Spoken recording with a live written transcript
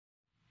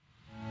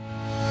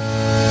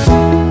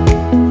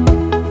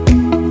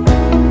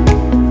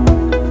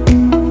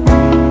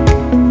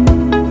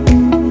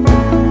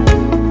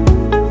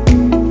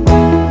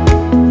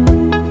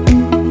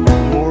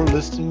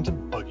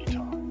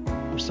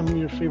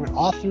favorite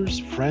authors,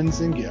 friends,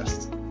 and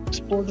guests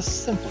explore the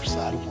simpler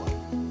side of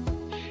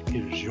life.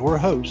 Here's your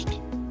host,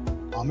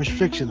 Amish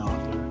fiction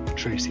author,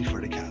 Tracy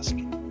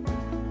Fredikowski.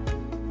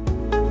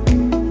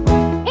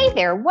 Hey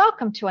there,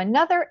 welcome to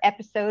another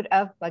episode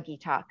of Buggy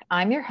Talk.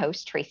 I'm your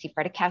host, Tracy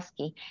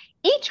Fredikowski.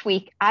 Each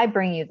week, I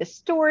bring you the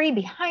story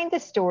behind the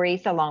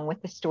stories along with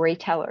the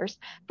storytellers.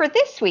 For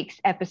this week's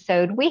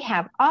episode, we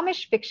have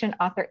Amish fiction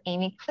author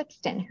Amy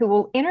Clipston, who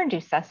will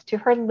introduce us to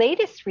her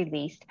latest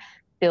release,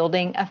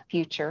 Building a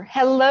Future.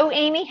 Hello,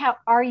 Amy. How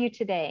are you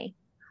today?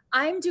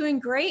 I'm doing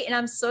great, and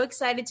I'm so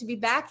excited to be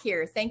back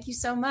here. Thank you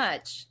so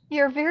much.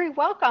 You're very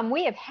welcome.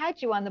 We have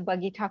had you on the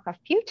Buggy Talk a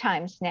few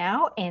times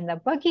now, and the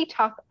Buggy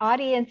Talk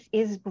audience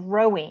is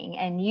growing,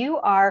 and you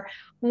are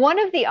one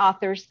of the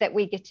authors that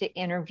we get to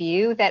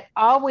interview that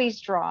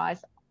always draws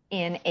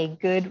in a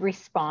good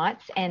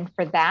response, and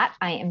for that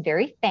I am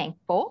very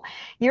thankful.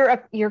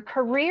 Your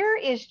career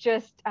is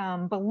just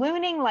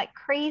ballooning like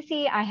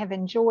crazy. I have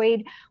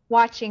enjoyed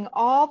watching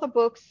all the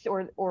books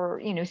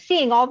or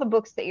seeing all the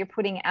books that you're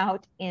putting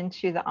out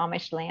into the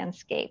Amish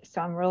landscape.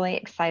 So I'm really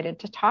excited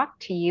to talk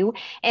to you.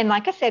 And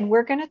like I said,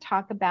 we're going to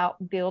talk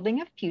about Building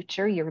a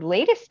Future, your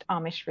latest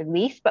Amish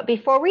release. But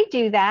before we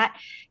do that,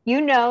 you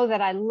know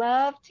that I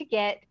love to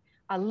get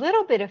a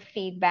little bit of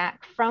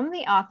feedback from the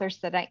authors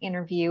that I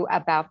interview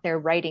about their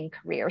writing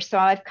career. So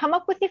I've come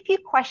up with a few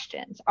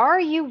questions. Are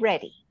you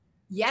ready?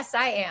 Yes,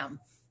 I am.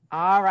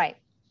 All right.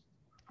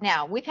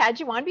 Now, we've had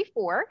you on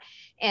before,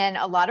 and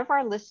a lot of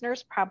our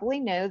listeners probably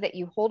know that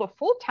you hold a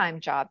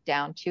full-time job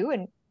down too.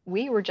 And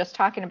we were just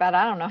talking about,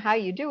 I don't know how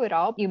you do it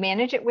all. You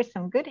manage it with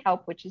some good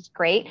help, which is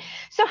great.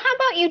 So how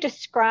about you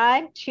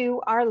describe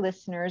to our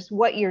listeners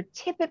what your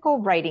typical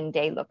writing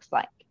day looks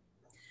like?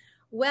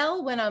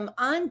 Well, when I'm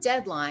on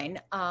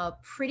deadline,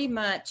 pretty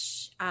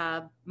much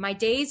my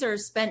days are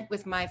spent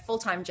with my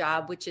full-time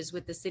job, which is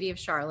with the city of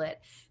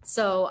Charlotte.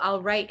 So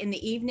I'll write in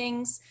the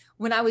evenings.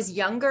 When I was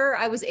younger,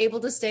 I was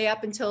able to stay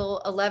up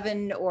until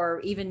 11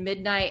 or even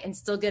midnight and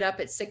still get up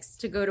at 6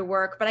 to go to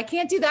work. But I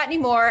can't do that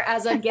anymore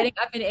as I'm getting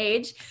up in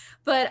age.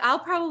 But I'll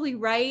probably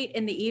write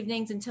in the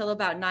evenings until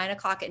about 9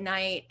 o'clock at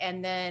night.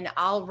 And then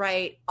I'll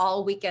write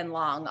all weekend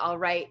long. I'll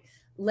write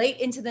late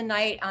into the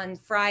night on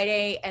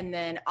Friday, and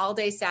then all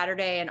day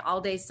Saturday and all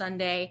day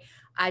Sunday.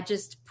 I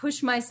just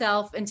push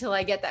myself until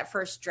I get that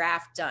first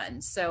draft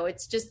done. So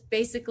it's just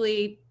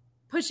basically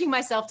pushing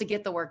myself to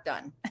get the work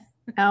done.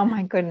 Oh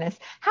my goodness.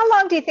 How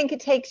long do you think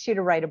it takes you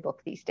to write a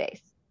book these days?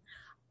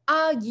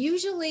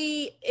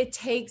 Usually it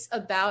takes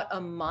about a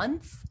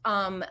month.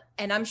 And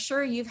I'm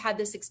sure you've had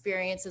this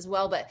experience as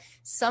well, but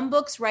some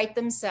books write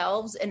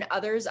themselves and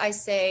others I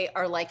say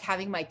are like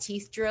having my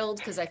teeth drilled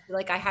because I feel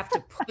like I have to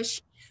push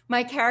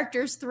my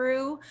characters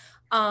through.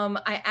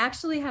 I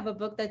actually have a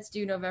book that's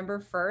due November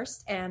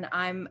 1st and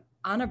I'm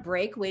on a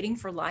break waiting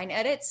for line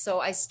edits. So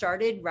I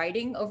started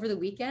writing over the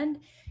weekend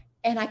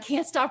and I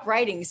can't stop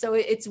writing. So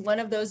it's one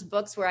of those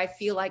books where I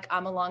feel like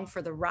I'm along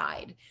for the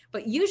ride.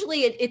 But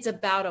usually it's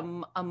about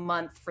a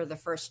month for the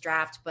first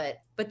draft. But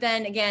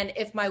then again,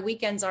 if my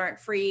weekends aren't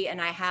free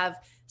and I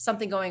have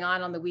something going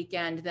on the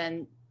weekend,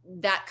 then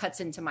that cuts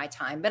into my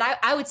time. But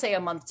I would say a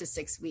month to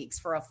 6 weeks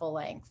for a full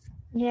length.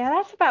 Yeah,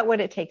 that's about what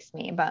it takes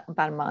me, about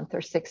a month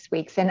or 6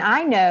 weeks. And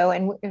I know,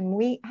 and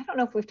I don't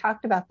know if we've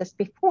talked about this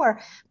before,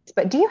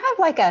 but do you have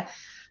like a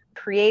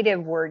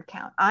creative word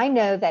count? I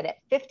know that at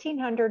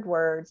 1,500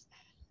 words,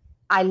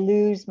 I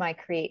lose my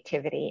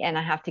creativity and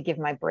I have to give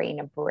my brain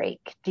a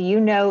break. Do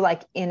you know,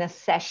 like in a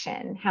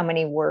session, how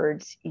many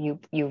words you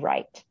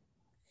write?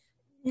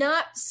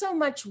 Not so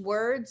much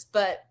words,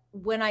 but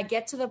when I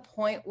get to the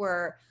point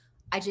where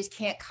I just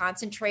can't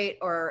concentrate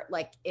or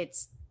like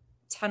it's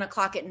 10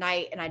 o'clock at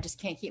night and I just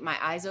can't keep my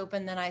eyes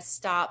open, then I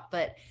stop.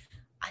 But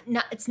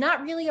it's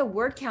not really a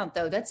word count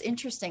though. That's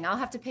interesting. I'll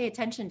have to pay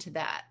attention to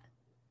that.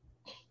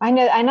 I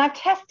know, and I've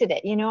tested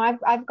it.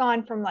 I've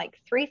gone from like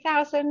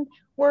 3,000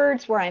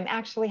 words where I'm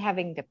actually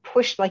having to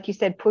push, like you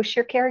said, push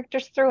your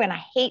characters through. And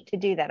I hate to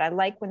do that. I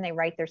like when they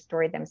write their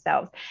story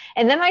themselves.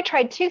 And then I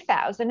tried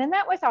 2,000 and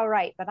that was all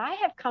right. But I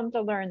have come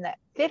to learn that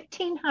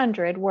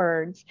 1,500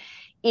 words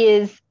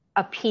is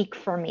a peak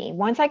for me.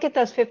 Once I get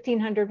those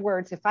 1,500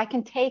 words, if I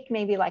can take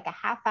maybe like a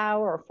half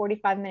hour or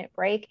 45-minute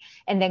break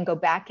and then go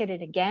back at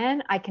it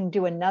again, I can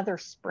do another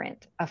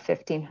sprint of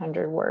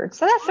 1,500 words.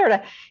 So that's sort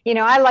of,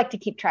 I like to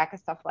keep track of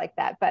stuff like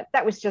that, but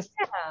that was just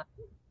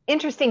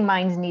interesting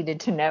minds needed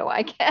to know,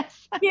 I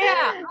guess.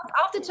 Yeah,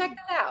 I'll have to check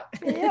that out.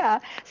 Yeah.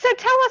 So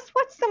tell us,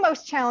 what's the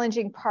most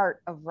challenging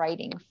part of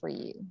writing for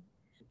you?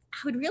 I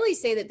would really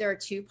say that there are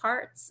two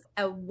parts.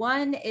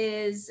 One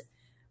is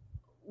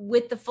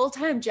with the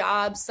full-time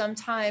job,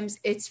 sometimes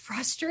it's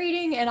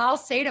frustrating. And I'll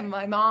say to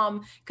my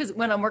mom, because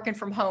when I'm working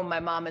from home, my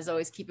mom is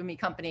always keeping me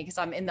company because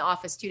I'm in the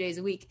office 2 days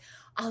a week.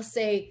 I'll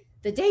say,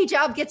 the day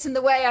job gets in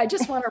the way. I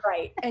just want to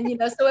write. And,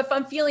 so if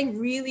I'm feeling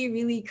really,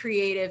 really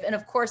creative, and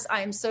of course,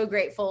 I am so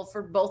grateful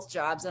for both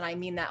jobs. And I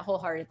mean that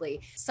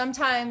wholeheartedly.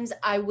 Sometimes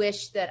I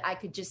wish that I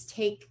could just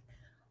take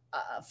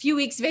a few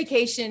weeks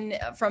vacation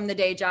from the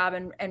day job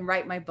and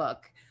write my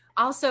book.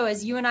 Also,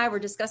 as you and I were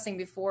discussing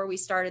before we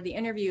started the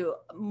interview,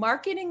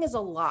 marketing is a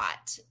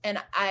lot. And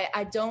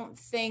I don't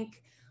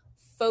think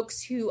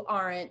folks who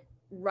aren't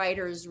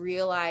writers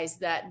realize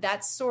that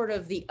that's sort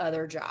of the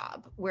other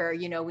job where,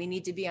 you know, we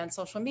need to be on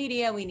social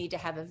media, we need to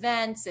have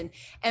events,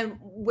 and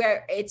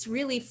where it's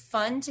really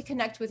fun to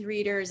connect with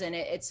readers, and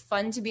it's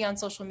fun to be on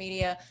social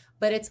media,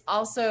 but it's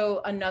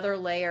also another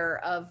layer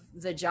of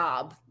the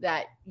job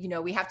that, you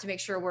know, we have to make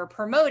sure we're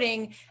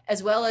promoting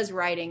as well as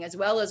writing, as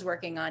well as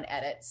working on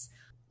edits.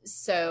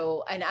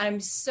 So, and I'm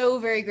so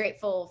very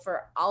grateful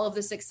for all of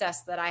the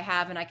success that I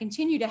have and I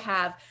continue to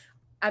have.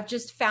 I've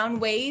just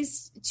found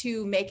ways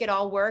to make it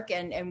all work.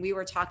 And we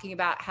were talking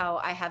about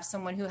how I have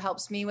someone who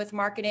helps me with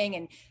marketing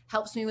and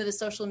helps me with a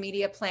social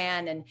media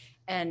plan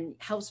and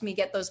helps me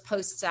get those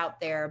posts out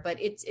there.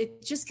 But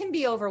it just can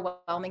be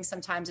overwhelming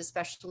sometimes,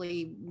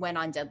 especially when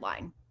on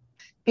deadline.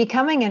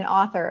 Becoming an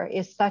author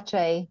is such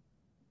a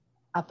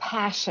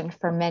passion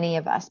for many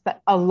of us,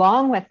 but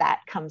along with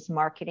that comes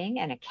marketing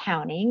and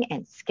accounting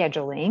and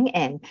scheduling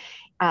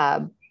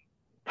and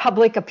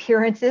public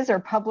appearances or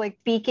public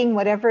speaking,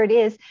 whatever it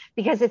is,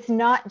 because it's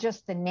not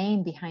just the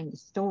name behind the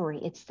story,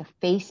 it's the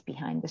face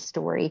behind the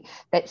story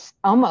that's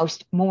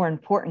almost more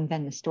important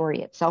than the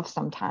story itself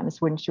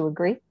sometimes. Wouldn't you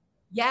agree?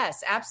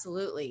 Yes,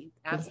 absolutely.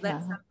 That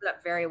sums it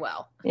up very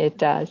well. It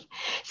does.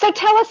 So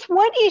tell us,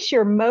 what is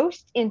your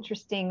most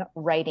interesting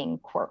writing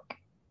quirk?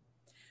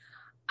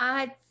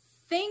 I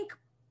think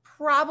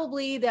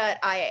probably that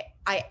I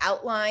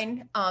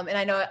outline, and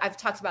I know I've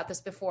talked about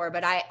this before,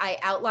 but I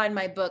outline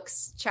my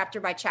books chapter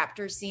by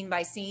chapter, scene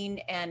by scene.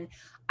 And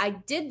I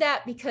did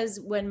that because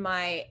when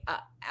I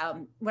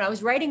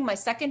was writing my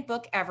second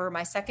book ever,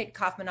 my second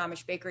Kaufman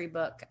Amish Bakery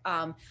book,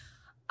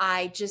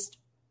 I just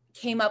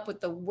came up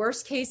with the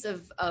worst case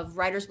of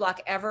writer's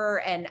block ever.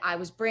 And I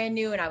was brand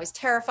new and I was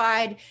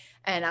terrified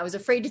and I was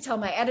afraid to tell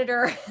my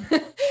editor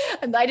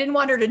and I didn't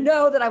want her to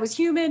know that I was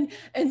human.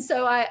 And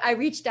so I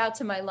reached out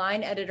to my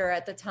line editor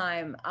at the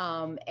time,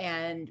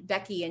 and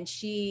Becky, and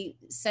she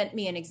sent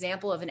me an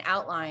example of an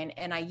outline,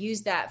 and I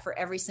used that for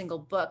every single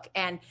book.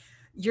 And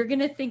you're going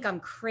to think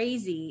I'm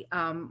crazy,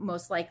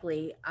 most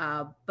likely,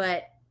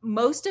 but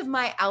most of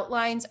my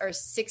outlines are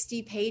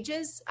 60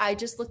 pages. I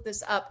just looked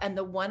this up, and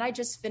the one I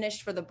just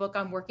finished for the book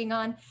I'm working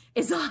on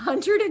is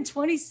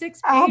 126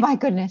 pages. Oh my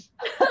goodness.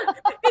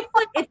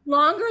 It's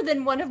longer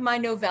than one of my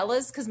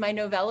novellas, because my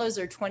novellas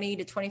are 20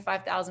 to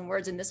 25,000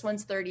 words and this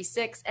one's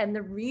 36. And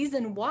the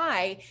reason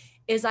why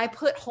is I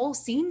put whole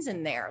scenes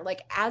in there.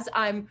 Like as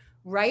I'm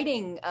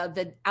writing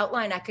the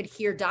outline, I could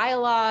hear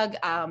dialogue.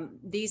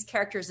 These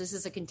characters, this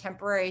is a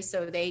contemporary,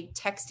 so they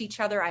text each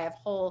other. I have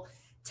whole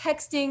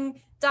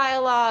texting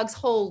dialogues,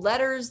 whole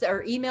letters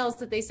or emails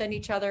that they send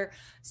each other.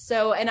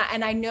 So, and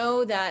I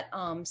know that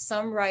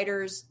some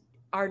writers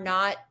are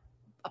not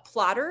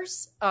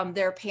plotters.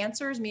 They're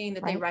pantsers, meaning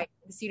that they write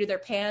the seat of their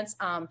pants.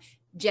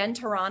 Jen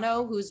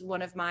Toronto, who's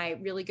one of my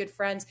really good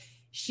friends,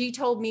 she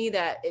told me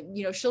that,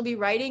 you know, she'll be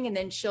writing and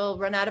then she'll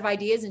run out of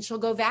ideas and she'll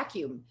go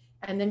vacuum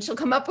and then she'll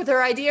come up with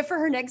her idea for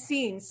her next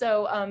scene.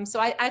 So,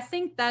 I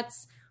think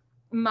that's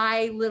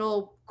my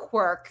little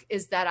quirk,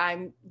 is that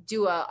I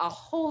do a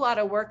whole lot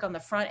of work on the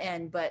front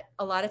end, but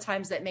a lot of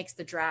times that makes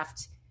the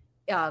draft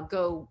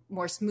go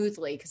more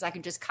smoothly because I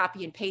can just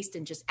copy and paste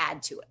and just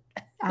add to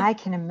it. I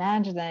can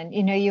imagine.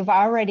 You know, you've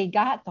already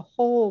got the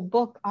whole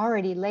book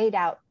already laid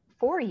out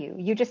for you.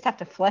 You just have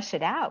to flesh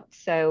it out.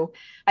 So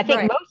I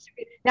think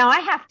now I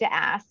have to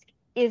ask,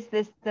 is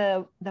this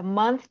the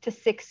month to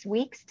 6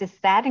 weeks? Does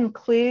that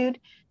include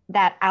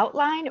that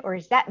outline, or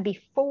is that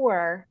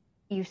before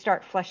you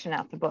start fleshing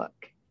out the book?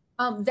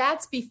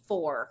 That's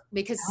before,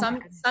 because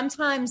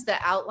sometimes the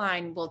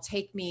outline will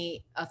take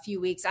me a few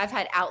weeks. I've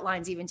had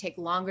outlines even take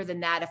longer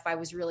than that if I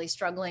was really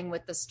struggling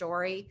with the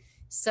story.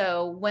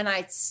 So when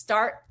I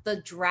start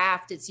the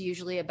draft, it's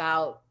usually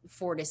about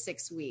 4 to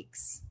 6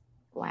 weeks.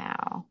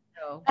 Wow.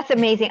 That's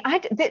amazing.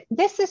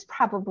 This is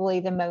probably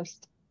the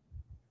most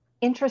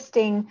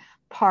interesting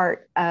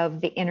part of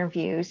the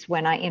interviews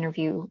when I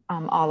interview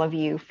all of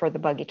you for the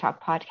Buggy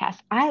Talk podcast.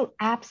 I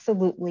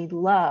absolutely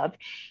love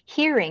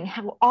hearing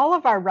how all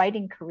of our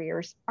writing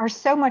careers are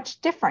so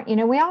much different. You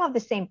know, we all have the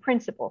same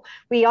principle.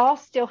 We all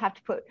still have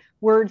to put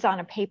words on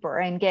a paper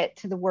and get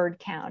to the word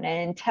count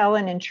and tell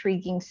an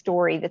intriguing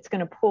story that's going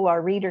to pull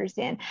our readers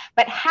in.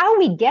 But how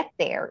we get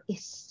there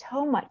is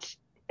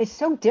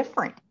so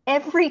different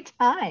every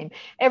time.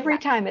 Every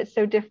time it's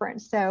so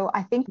different. So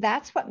I think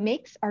that's what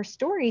makes our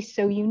stories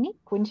so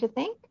unique, wouldn't you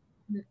think?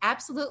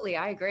 Absolutely.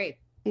 I agree.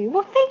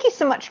 Well, thank you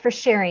so much for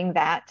sharing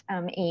that,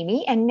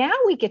 Amy. And now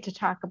we get to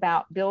talk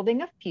about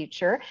building a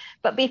future.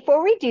 But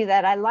before we do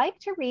that, I like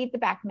to read the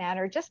back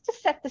matter just to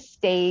set the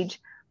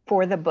stage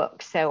for the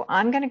book. So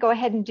I'm going to go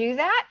ahead and do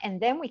that. And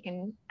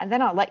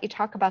then I'll let you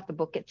talk about the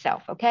book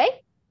itself. Okay?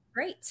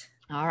 Great.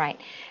 All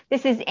right.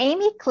 This is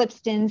Amy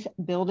Clipston's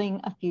Building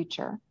a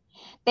Future.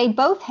 They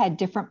both had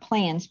different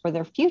plans for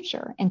their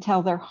future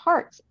until their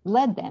hearts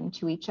led them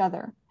to each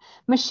other.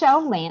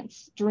 Michelle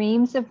Lance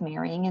dreams of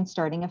marrying and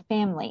starting a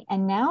family,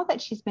 and now that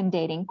she's been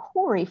dating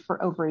Corey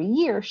for over a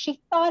year,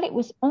 she thought it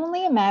was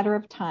only a matter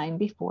of time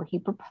before he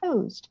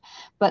proposed.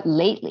 But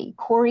lately,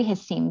 Corey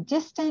has seemed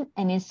distant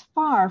and is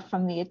far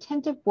from the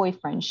attentive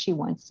boyfriend she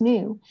once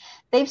knew.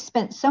 They've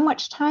spent so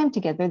much time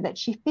together that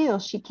she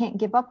feels she can't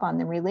give up on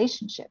the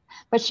relationship,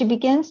 but she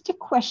begins to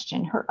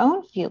question her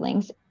own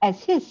feelings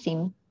as his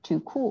seem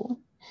too cool.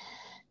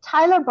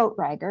 Tyler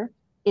Boatriger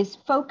is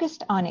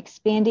focused on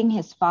expanding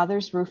his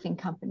father's roofing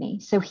company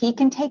so he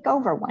can take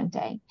over one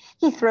day.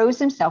 He throws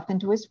himself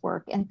into his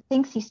work and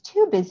thinks he's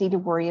too busy to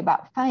worry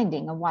about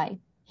finding a wife.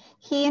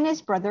 He and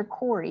his brother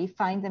Corey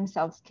find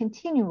themselves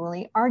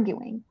continually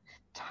arguing.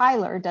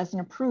 Tyler doesn't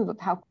approve of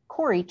how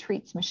Corey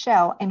treats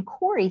Michelle, and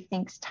Corey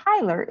thinks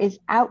Tyler is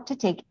out to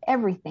take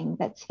everything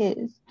that's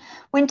his.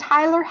 When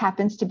Tyler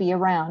happens to be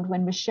around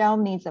when Michelle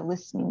needs a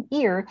listening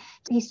ear,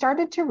 he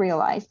started to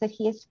realize that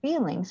he has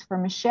feelings for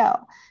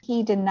Michelle.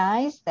 He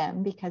denies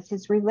them because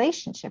his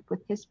relationship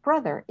with his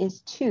brother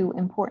is too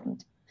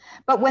important.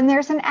 But when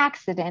there's an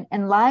accident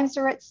and lives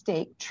are at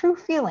stake, true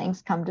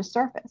feelings come to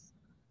surface.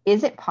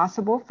 Is it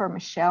possible for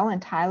Michelle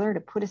and Tyler to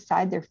put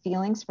aside their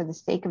feelings for the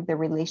sake of their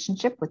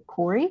relationship with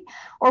Corey?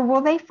 Or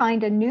will they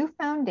find a new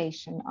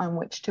foundation on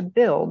which to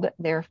build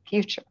their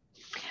future?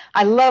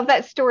 I love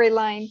that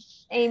storyline,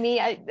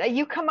 Amy.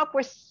 You come up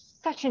with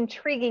such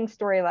intriguing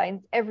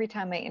storylines every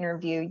time I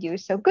interview you.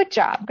 So good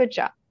job. Good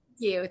job.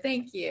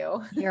 Thank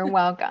you. You're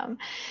welcome.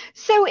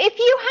 So if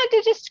you had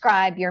to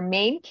describe your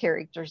main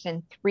characters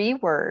in 3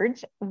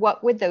 words,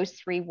 what would those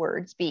 3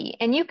 words be?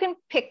 And you can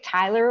pick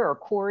Tyler or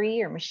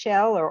Corey or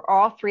Michelle or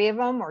all 3 of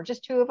them or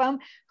just 2 of them.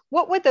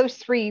 What would those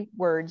 3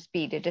 words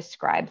be to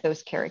describe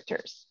those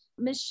characters?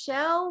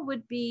 Michelle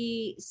would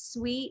be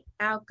sweet,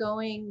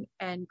 outgoing,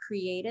 and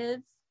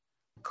creative.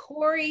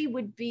 Corey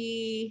would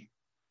be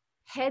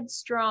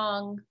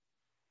headstrong,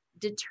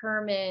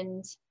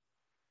 determined,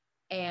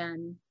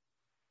 and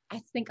I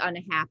think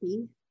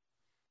unhappy.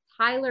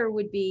 Tyler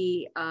would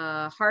be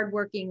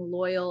hardworking,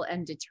 loyal,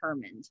 and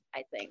determined,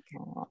 I think.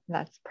 Oh,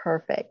 that's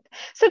perfect.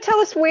 So tell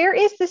us, where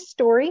is the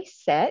story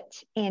set?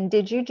 And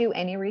did you do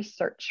any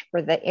research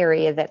for the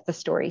area that the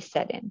story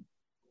set in?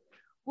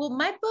 Well,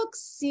 my books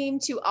seem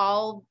to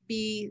all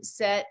be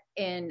set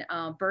in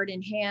Bird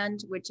in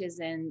Hand, which is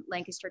in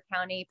Lancaster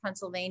County,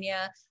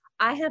 Pennsylvania.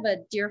 I have a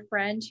dear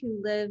friend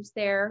who lives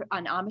there,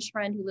 an Amish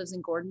friend who lives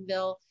in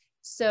Gordonville.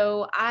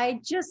 So I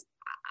just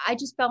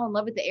fell in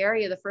love with the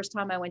area the first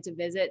time I went to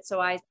visit. So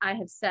I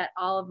have set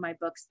all of my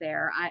books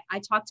there. I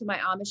talk to my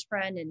Amish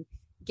friend and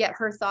get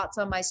her thoughts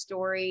on my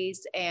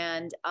stories.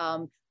 And I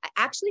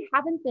actually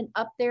haven't been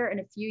up there in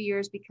a few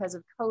years because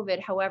of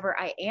COVID. However,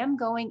 I am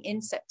going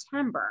in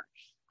September.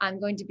 I'm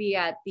going to be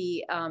at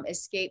the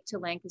Escape to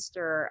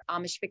Lancaster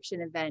Amish Fiction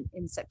event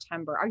in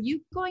September. Are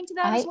you going to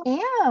that as well?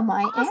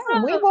 I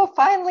am. We will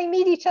finally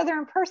meet each other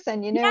in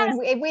person, Yes.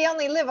 and we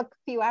only live a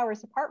few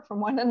hours apart from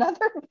one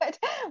another, but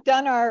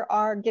done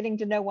our getting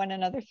to know one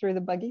another through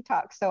the Buggy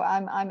Talk. So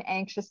I'm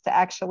anxious to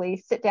actually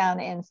sit down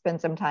and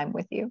spend some time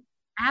with you.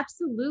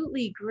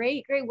 Absolutely.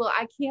 Great. Well,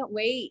 I can't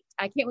wait.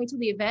 I can't wait till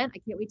the event. I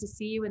can't wait to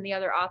see you and the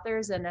other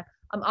authors. And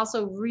I'm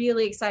also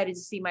really excited to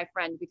see my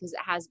friend because it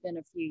has been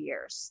a few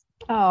years.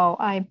 Oh,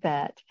 I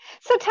bet.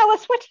 So tell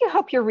us, what do you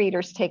hope your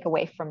readers take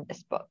away from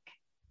this book?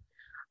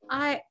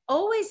 I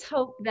always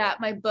hope that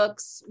my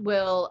books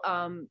will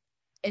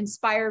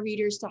inspire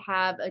readers to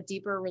have a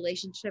deeper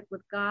relationship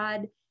with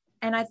God.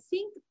 And I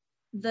think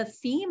the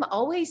theme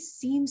always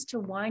seems to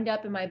wind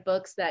up in my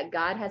books that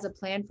God has a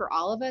plan for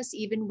all of us,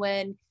 even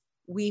when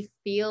we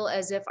feel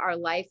as if our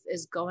life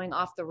is going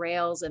off the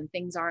rails and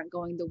things aren't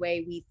going the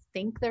way we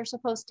think they're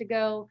supposed to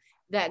go,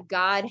 that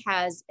God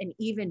has an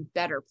even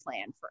better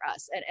plan for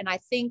us. And I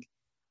think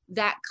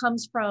that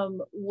comes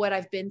from what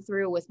I've been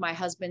through with my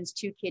husband's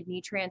 2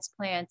 kidney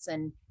transplants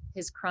and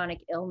his chronic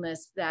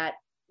illness, that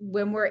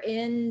when we're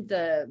in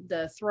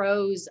the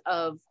throes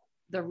of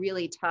the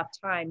really tough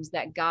times,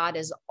 that God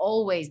is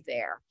always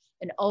there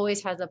and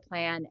always has a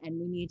plan. And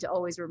we need to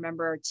always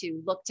remember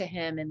to look to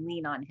him and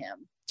lean on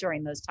him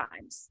during those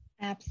times.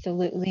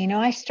 Absolutely.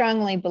 I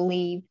strongly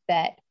believe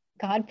that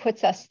God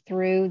puts us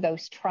through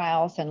those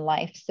trials in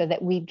life so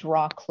that we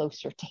draw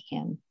closer to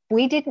him. If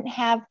we didn't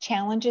have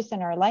challenges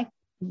in our life,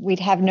 we'd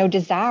have no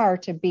desire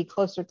to be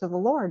closer to the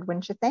Lord,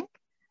 wouldn't you think?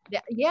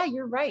 Yeah,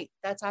 you're right.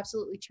 That's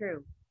absolutely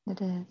true. It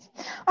is.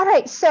 All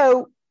right.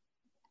 So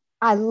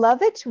I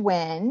love it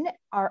when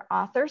our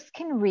authors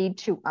can read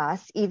to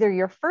us either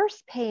your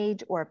first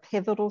page or a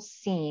pivotal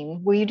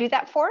scene. Will you do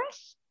that for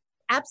us?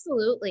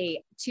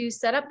 Absolutely. To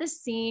set up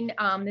this scene,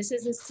 this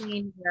is a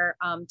scene where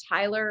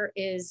Tyler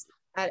is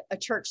at a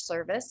church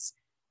service,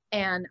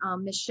 and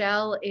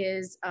Michelle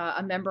is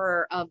a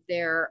member of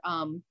their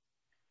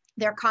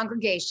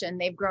congregation.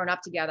 They've grown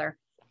up together.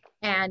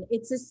 And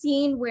it's a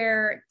scene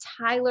where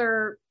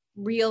Tyler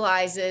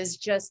realizes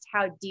just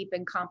how deep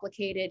and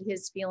complicated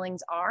his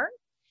feelings are.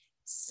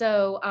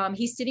 So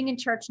he's sitting in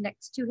church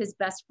next to his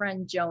best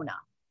friend, Jonah.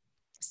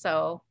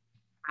 So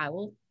I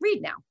will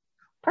read now.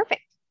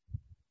 Perfect.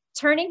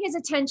 Turning his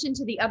attention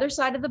to the other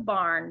side of the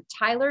barn,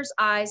 Tyler's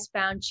eyes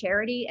found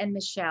Charity and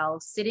Michelle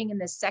sitting in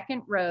the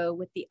second row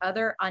with the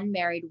other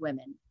unmarried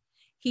women.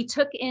 He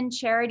took in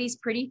Charity's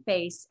pretty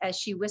face as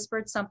she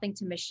whispered something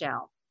to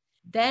Michelle.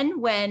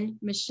 Then when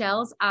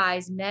Michelle's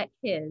eyes met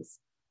his,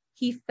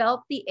 he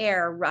felt the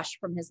air rush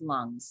from his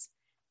lungs,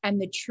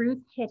 and the truth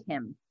hit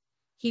him.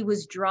 He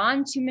was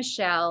drawn to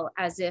Michelle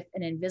as if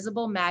an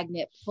invisible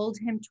magnet pulled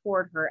him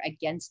toward her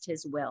against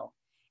his will.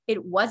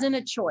 It wasn't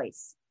a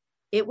choice.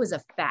 It was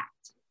a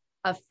fact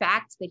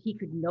that he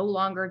could no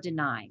longer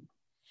deny.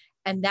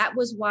 And that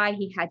was why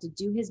he had to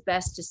do his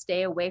best to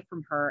stay away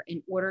from her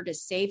in order to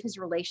save his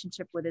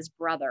relationship with his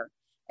brother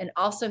and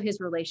also his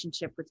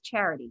relationship with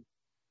Charity.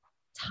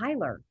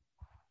 Tyler,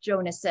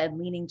 Jonah said,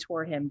 leaning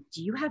toward him,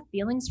 do you have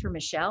feelings for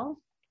Michelle?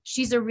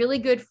 She's a really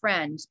good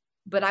friend,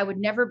 but I would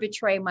never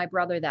betray my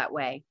brother that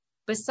way.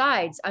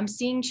 Besides, I'm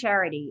seeing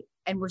Charity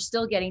and we're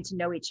still getting to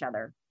know each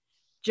other.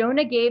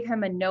 Jonah gave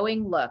him a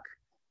knowing look,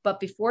 but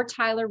before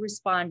Tyler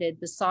responded,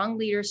 the song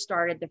leader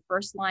started the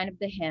first line of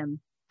the hymn,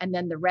 and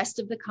then the rest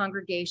of the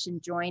congregation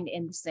joined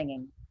in the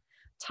singing.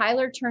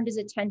 Tyler turned his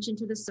attention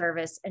to the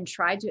service and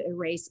tried to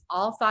erase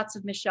all thoughts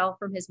of Michelle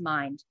from his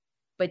mind,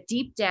 but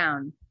deep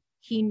down,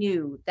 he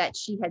knew that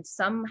she had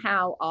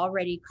somehow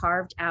already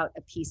carved out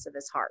a piece of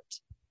his heart.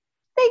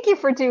 Thank you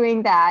for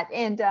doing that.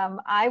 And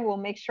I will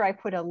make sure I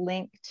put a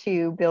link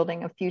to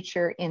Building a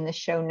Future in the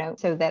show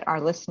notes so that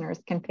our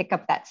listeners can pick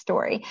up that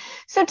story.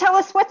 So tell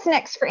us what's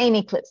next for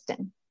Amy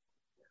Clipston.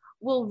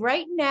 Well,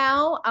 right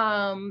now,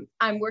 I'm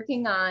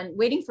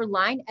waiting for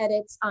line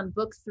edits on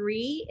book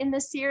 3 in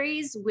the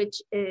series,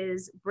 which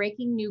is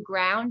Breaking New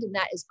Ground, and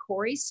that is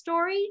Corey's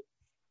story.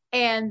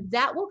 And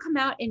that will come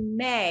out in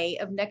May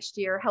of next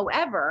year.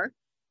 However,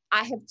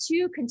 I have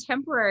 2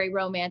 contemporary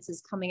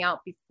romances coming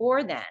out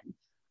before then.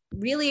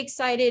 Really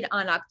excited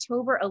on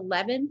October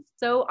 11th.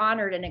 So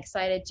honored and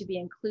excited to be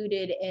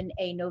included in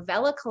a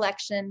novella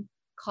collection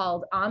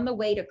called On the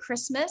Way to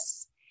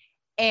Christmas.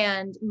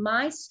 And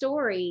my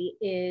story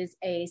is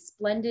a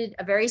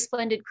very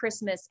splendid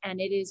Christmas, and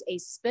it is a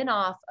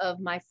spinoff of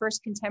my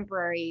first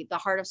contemporary, The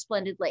Heart of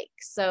Splendid Lake.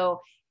 So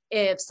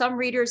if some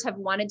readers have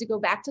wanted to go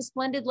back to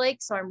Splendid Lake,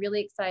 so I'm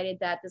really excited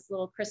that this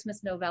little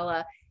Christmas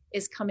novella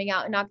is coming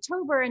out in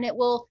October, and it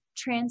will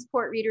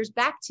transport readers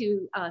back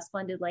to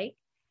Splendid Lake.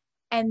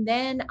 And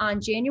then on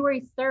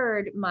January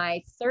 3rd,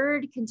 my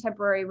third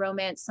contemporary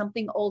romance,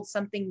 Something Old,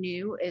 Something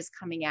New, is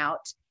coming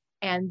out.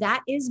 And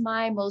that is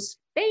my most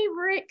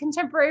favorite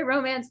contemporary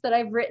romance that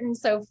I've written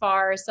so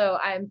far. So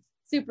I'm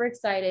super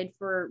excited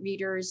for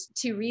readers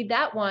to read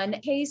that one. In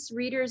case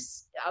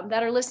readers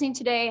that are listening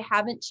today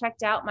haven't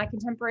checked out my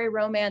contemporary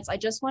romance, I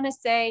just want to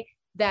say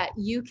that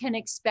you can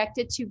expect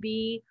it to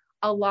be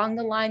along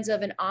the lines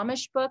of an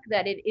Amish book,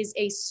 that it is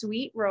a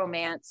sweet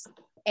romance.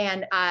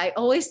 And I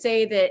always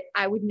say that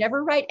I would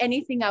never write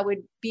anything I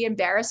would be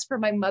embarrassed for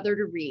my mother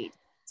to read.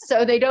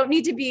 So they don't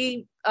need to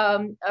be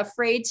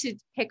afraid to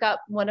pick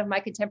up one of my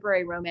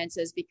contemporary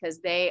romances because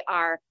they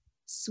are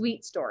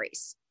sweet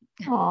stories.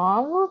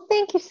 Oh, well,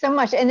 thank you so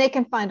much. And they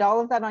can find all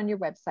of that on your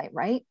website,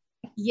 right?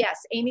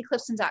 Yes,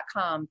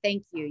 amyclipston.com.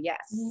 Thank you.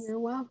 Yes. You're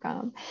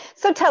welcome.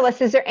 So tell us,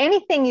 is there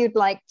anything you'd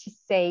like to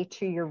say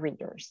to your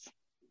readers?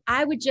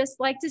 I would just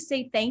like to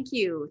say thank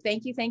you.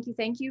 Thank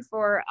you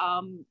for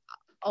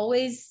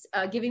always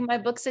giving my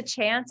books a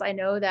chance. I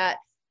know that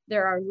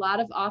there are a lot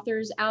of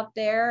authors out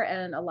there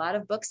and a lot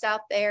of books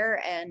out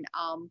there. And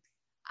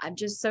I'm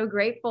just so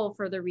grateful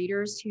for the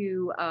readers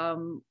who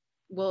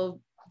will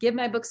give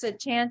my books a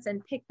chance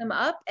and pick them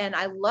up. And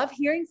I love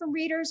hearing from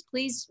readers.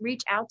 Please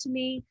reach out to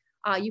me.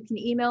 You can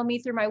email me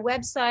through my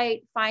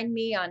website, find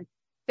me on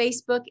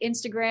Facebook,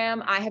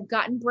 Instagram. I have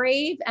gotten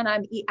brave and I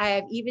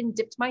have even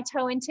dipped my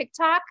toe in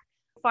TikTok.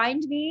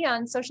 Find me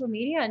on social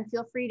media and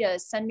feel free to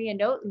send me a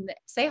note and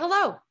say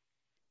hello.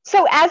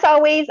 So as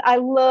always, I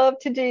love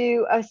to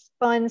do a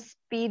fun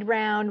speed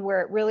round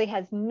where it really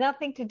has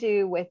nothing to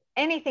do with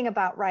anything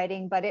about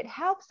writing, but it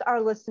helps our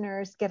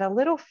listeners get a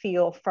little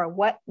feel for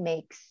what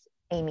makes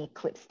Amy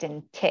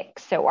Clipston tick.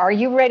 So are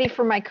you ready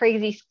for my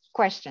crazy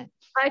question?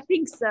 I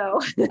think so.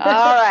 All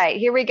right,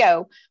 here we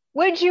go.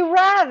 Would you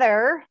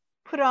rather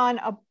put on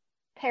a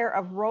pair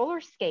of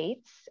roller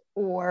skates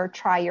or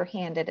try your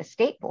hand at a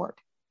skateboard?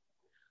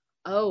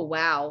 Oh,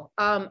 wow.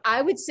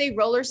 I would say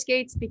roller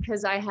skates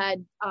because I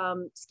had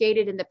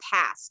skated in the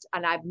past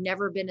and I've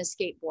never been a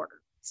skateboarder.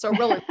 So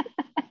roller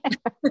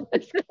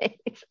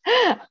skates.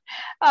 I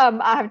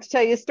have to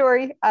tell you a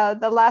story.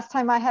 The last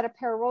time I had a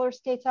pair of roller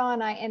skates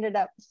on, I ended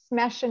up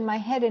smashing my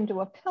head into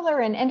a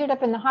pillar and ended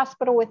up in the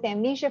hospital with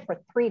amnesia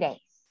for 3 days.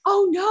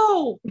 Oh,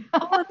 no.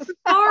 Oh, I'm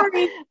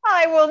sorry.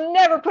 I will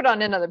never put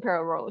on another pair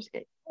of roller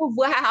skates. Oh,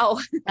 wow.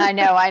 I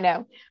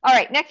know. All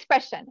right, next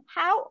question.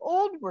 How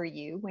old were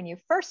you when you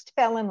first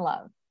fell in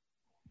love?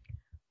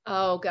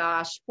 Oh,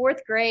 gosh,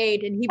 4th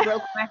grade, and he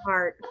broke my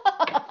heart.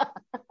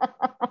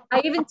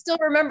 I even still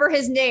remember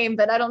his name,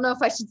 but I don't know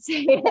if I should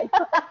say it.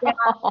 Yeah,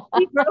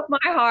 he broke my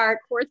heart,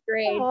 4th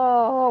grade.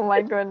 Oh,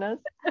 my goodness.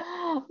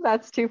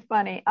 That's too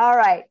funny. All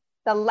right.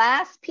 the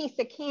last piece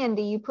of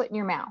candy you put in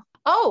your mouth?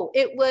 Oh,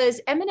 it was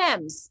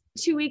M&Ms.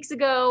 2 weeks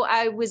ago,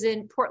 I was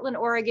in Portland,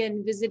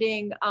 Oregon,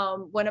 visiting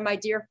one of my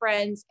dear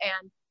friends,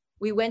 and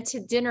we went to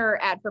dinner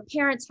at her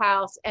parents'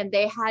 house, and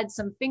they had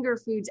some finger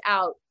foods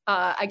out,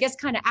 I guess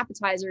kind of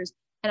appetizers,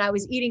 and I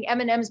was eating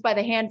M&Ms by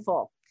the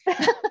handful.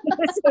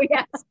 So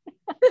yes.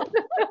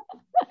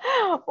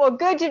 Well,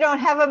 good you don't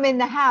have them in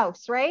the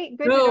house, right?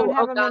 Good you don't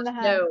have them in the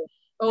house. No.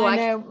 Oh, I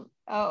know.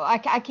 I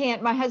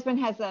can't. My husband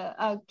has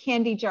a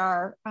candy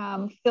jar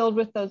filled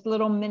with those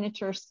little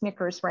miniature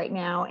Snickers right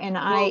now. And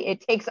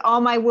it takes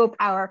all my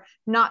willpower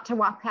not to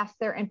walk past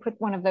there and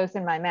put one of those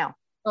in my mouth.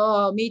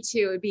 Oh, me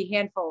too. It'd be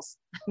handfuls.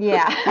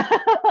 Yeah.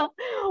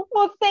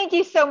 Well, thank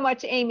you so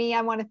much, Amy.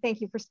 I want to thank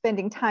you for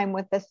spending time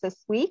with us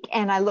this week.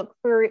 And I look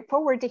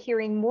forward to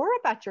hearing more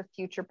about your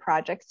future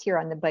projects here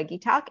on the Buggy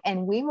Talk.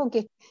 And we will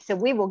get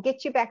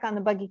you back on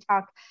the Buggy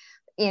Talk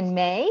in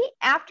May.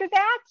 After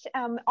that,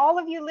 all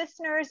of you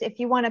listeners, if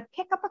you want to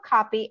pick up a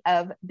copy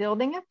of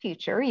Building a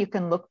Future, you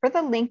can look for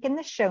the link in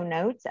the show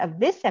notes of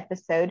this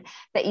episode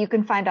that you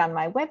can find on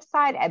my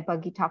website at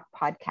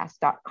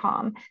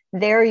buggytalkpodcast.com.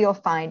 There you'll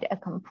find a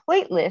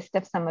complete list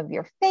of some of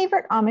your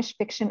favorite Amish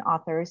fiction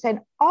authors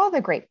and all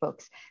the great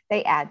books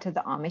they add to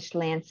the Amish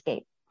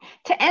landscape.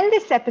 To end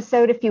this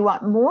episode, if you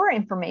want more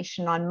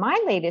information on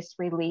my latest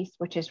release,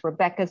 which is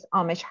Rebecca's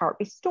Amish Heart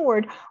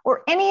Restored,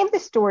 or any of the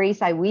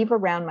stories I weave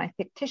around my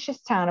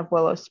fictitious town of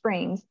Willow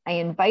Springs, I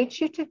invite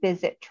you to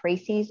visit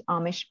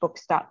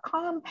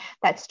Tracy'sAmishBooks.com.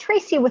 That's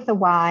Tracy with a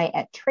Y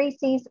at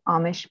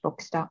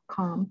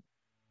Tracy'sAmishBooks.com.